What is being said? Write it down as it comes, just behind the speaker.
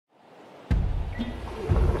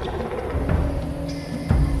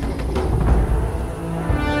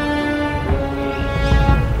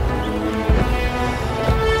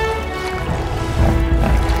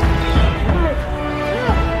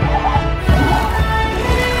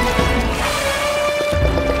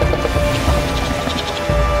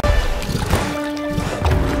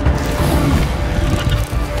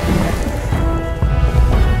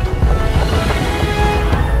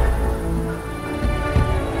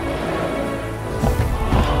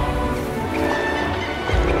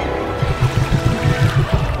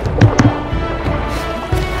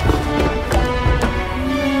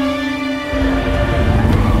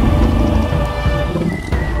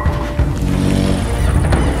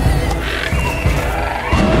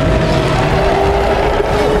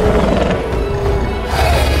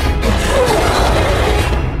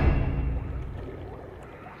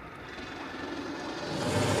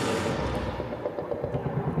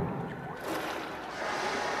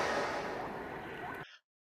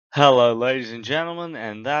Hello, ladies and gentlemen,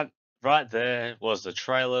 and that right there was the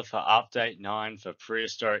trailer for Update 9 for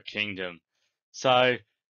Prehistoric Kingdom. So,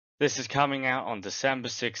 this is coming out on December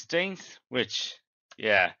 16th, which,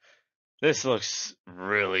 yeah, this looks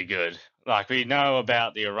really good. Like, we know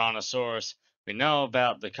about the Ouranosaurus, we know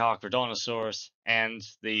about the Carcharodontosaurus, and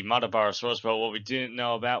the Muttaburrasaurus, but what we didn't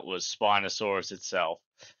know about was Spinosaurus itself.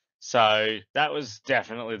 So, that was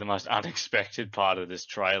definitely the most unexpected part of this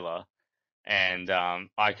trailer. And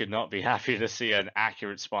I could not be happier to see an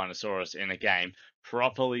accurate Spinosaurus in a game,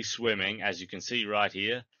 properly swimming, as you can see right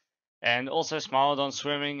here, and also Smilodon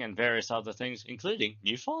swimming and various other things, including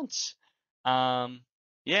new fonts.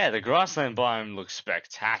 Yeah, the grassland biome looks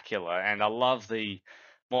spectacular, and I love the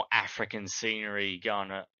more African scenery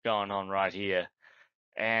going on right here.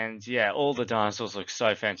 And yeah, all the dinosaurs look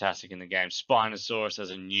so fantastic in the game. Spinosaurus as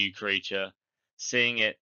a new creature, seeing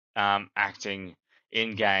it acting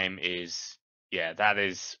in game is, yeah, that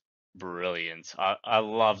is brilliant. I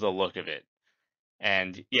love the look of it.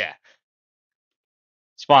 And yeah,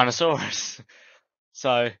 Spinosaurus.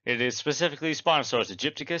 So it is specifically Spinosaurus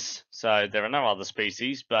aegypticus. So there are no other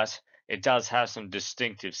species, but it does have some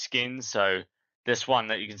distinctive skins. So this one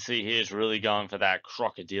that you can see here is really going for that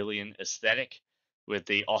crocodilian aesthetic with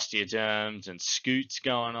the osteoderms and scutes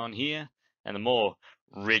going on here and the more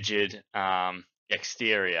rigid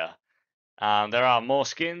exterior. There are more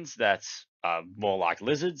skins that are more like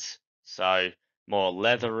lizards, so more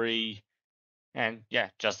leathery and yeah,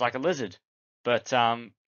 just like a lizard. But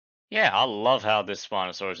yeah, I love how this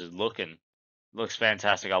Spinosaurus is looking. Looks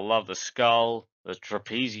fantastic. I love the skull, the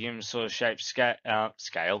trapezium sort of shaped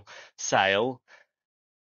sail,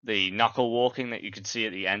 the knuckle walking that you could see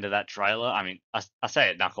at the end of that trailer. I mean, I say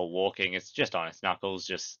it knuckle walking. It's just on its knuckles,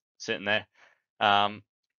 just sitting there.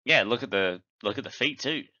 Yeah, look at the feet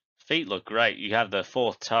too. Feet look great. You have the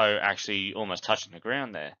fourth toe actually almost touching the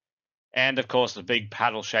ground there, and of course the big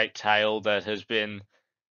paddle-shaped tail that has been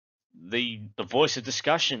the voice of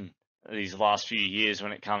discussion these last few years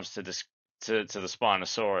when it comes to this to the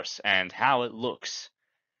Spinosaurus and how it looks.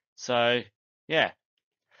 So yeah,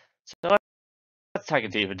 so let's take a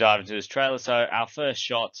deeper dive into this trailer. So our first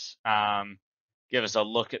shots give us a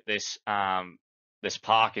look at this this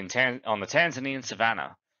park on the Tanzanian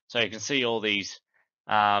savannah. So you can see all these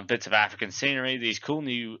bits of African scenery, these cool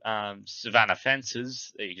new savannah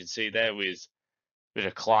fences that you can see there with a bit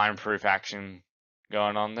of climb-proof action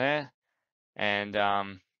going on there. And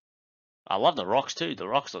I love the rocks too. The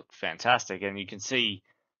rocks look fantastic, and you can see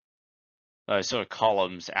those sort of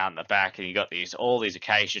columns out in the back, and you got all these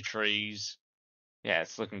acacia trees. Yeah,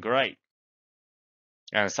 it's looking great.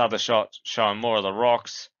 And this other shot showing more of the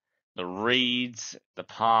rocks, the reeds, the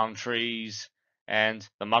palm trees, and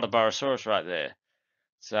the Muttaburrasaurus right there.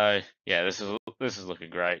 So yeah, this is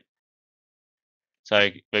looking great. So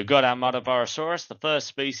we've got our Muttaburrasaurus, the first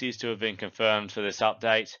species to have been confirmed for this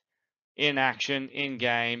update, in action, in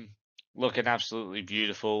game, looking absolutely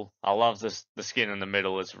beautiful. I love the skin in the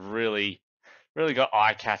middle. It's really got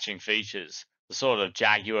eye-catching features. The sort of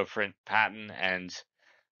jaguar print pattern and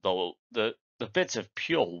the bits of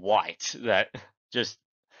pure white that just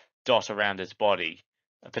dot around its body,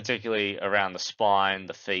 particularly around the spine,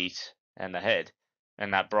 the feet, and the head,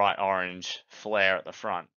 and that bright orange flare at the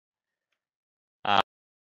front.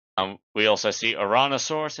 We also see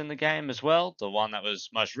Ouranosaurus in the game as well, the one that was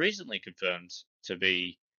most recently confirmed to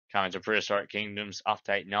be coming to Prehistoric Kingdoms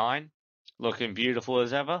Update 9, looking beautiful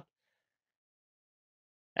as ever.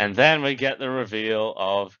 And then we get the reveal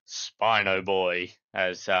of Spino Boy,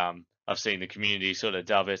 as I've seen the community sort of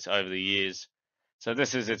dub it over the years. So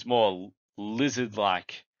this is its more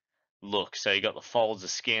lizard-like look. So you got the folds of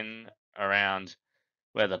skin around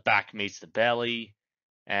where the back meets the belly,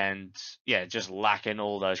 and yeah, just lacking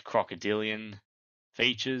all those crocodilian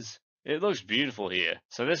features. It looks beautiful here.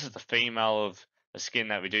 So this is the female of a skin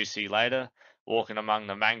that we do see later, walking among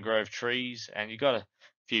the mangrove trees, and you got a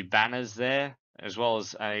few banners there, as well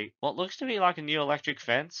as what looks to be like a new electric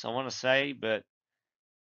fence, I want to say, but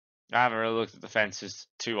I haven't really looked at the fences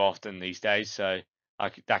too often these days, so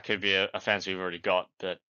that could be a fence we've already got.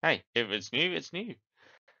 But hey, if it's new, it's new.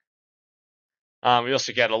 We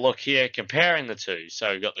also get a look here comparing the two.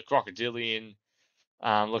 So we've got the crocodilian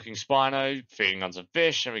looking Spino feeding on some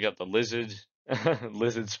fish, and we got the lizard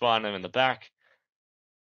lizard Spino in the back.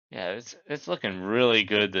 Yeah, it's looking really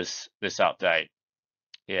good this update.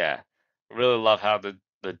 Yeah, really love how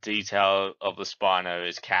the detail of the Spino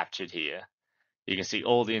is captured here. You can see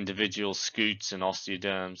all the individual scutes and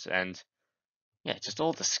osteoderms, and yeah, just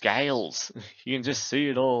all the scales. You can just see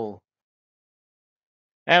it all.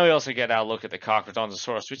 And we also get our look at the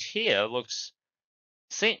Carcharodontosaurus, which here looks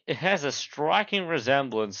See, it has a striking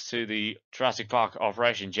resemblance to the Jurassic Park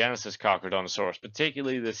Operation Genesis Carcharodontosaurus,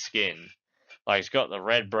 particularly the skin. Like it's got the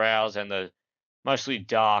red brows and the mostly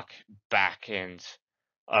dark back and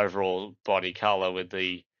overall body color with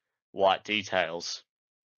the white details.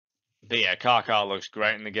 But yeah, Karkar looks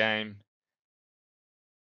great in the game.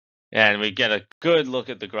 And we get a good look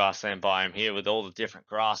at the grassland biome here with all the different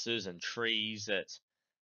grasses and trees that,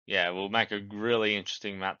 yeah, will make a really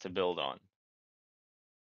interesting map to build on.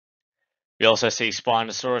 We also see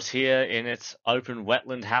Spinosaurus here in its open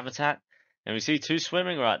wetland habitat, and we see two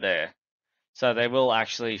swimming right there. So they will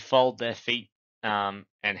actually fold their feet and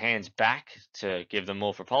hands back to give them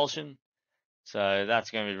more propulsion. So that's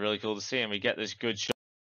going to be really cool to see, and we get this good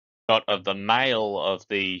shot of the male of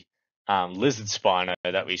the lizard spino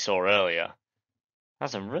that we saw earlier.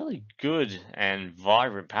 Has some really good and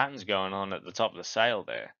vibrant patterns going on at the top of the sail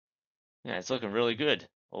there. Yeah, it's looking really good.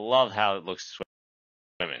 Love how it looks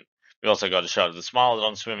swimming. We also got a shot of the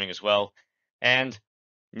Smilodon swimming as well, and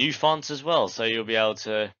new fonts as well. So you'll be able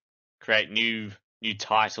to create new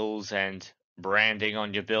titles and branding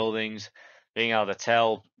on your buildings, being able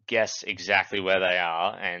to guess exactly where they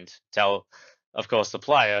are, and tell, of course, the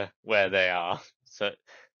player where they are. So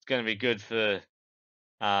it's going to be good for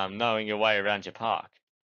knowing your way around your park.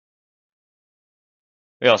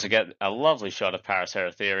 We also get a lovely shot of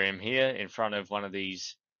Paraceratherium here in front of one of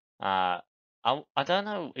these. I don't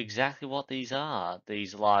know exactly what these are,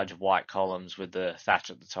 these large white columns with the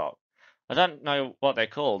thatch at the top. I don't know what they're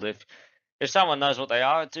called. If someone knows what they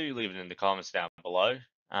are, do leave it in the comments down below.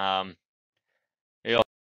 We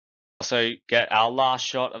also get our last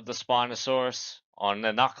shot of the Spinosaurus on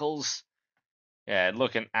the knuckles. Yeah,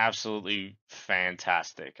 looking absolutely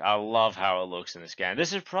fantastic. I love how it looks in this game.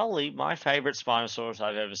 This is probably my favorite Spinosaurus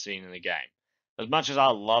I've ever seen in the game. As much as I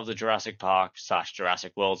love the Jurassic Park /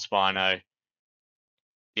 Jurassic World Spino,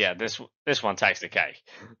 yeah, this one takes the cake.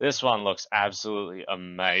 This one looks absolutely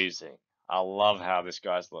amazing. I love how this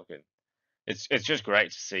guy's looking. It's just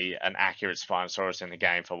great to see an accurate Spinosaurus in the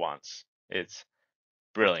game for once. It's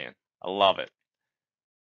brilliant. I love it.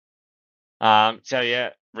 So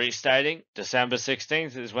yeah, restating, December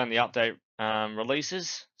 16th is when the update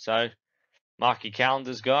releases. So mark your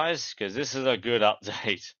calendars, guys, because this is a good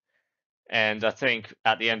update. And I think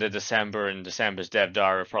at the end of December and December's dev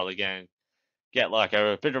diary, we're probably going to get like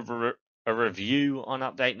a bit of a review on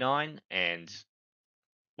update 9 and,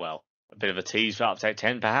 well, a bit of a tease for update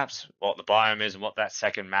 10, perhaps, what the biome is and what that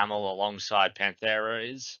second mammal alongside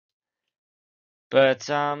Panthera is. But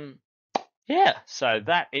yeah, so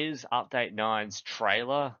that is Update 9's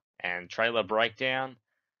trailer and trailer breakdown.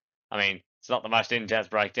 I mean, it's not the most in-depth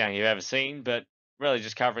breakdown you've ever seen, but really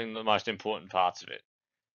just covering the most important parts of it.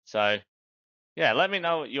 So, yeah, let me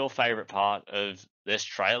know what your favorite part of this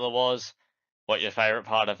trailer was, what your favorite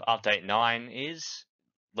part of Update 9 is.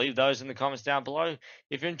 Leave those in the comments down below.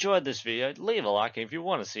 If you enjoyed this video, leave a like. If you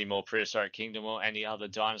want to see more Prehistoric Kingdom or any other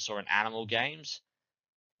dinosaur and animal games,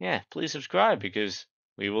 yeah, please subscribe because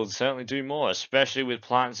we will certainly do more, especially with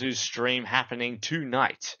Plant Zoo's stream happening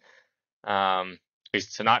tonight.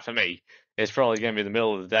 Because tonight for me, it's probably going to be the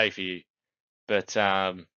middle of the day for you. But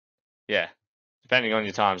yeah, depending on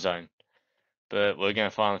your time zone. But we're going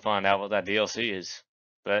to finally find out what that DLC is.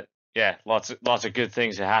 But yeah, lots of good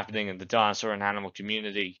things are happening in the dinosaur and animal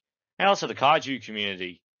community, and also the kaiju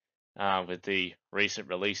community, with the recent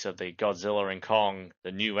release of the Godzilla and Kong,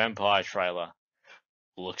 the New Empire trailer.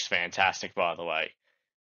 Looks fantastic, by the way.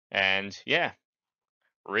 And yeah,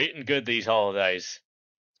 we're eating good these holidays.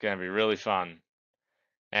 It's going to be really fun.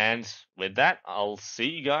 And with that, I'll see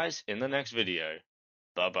you guys in the next video.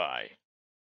 Bye bye.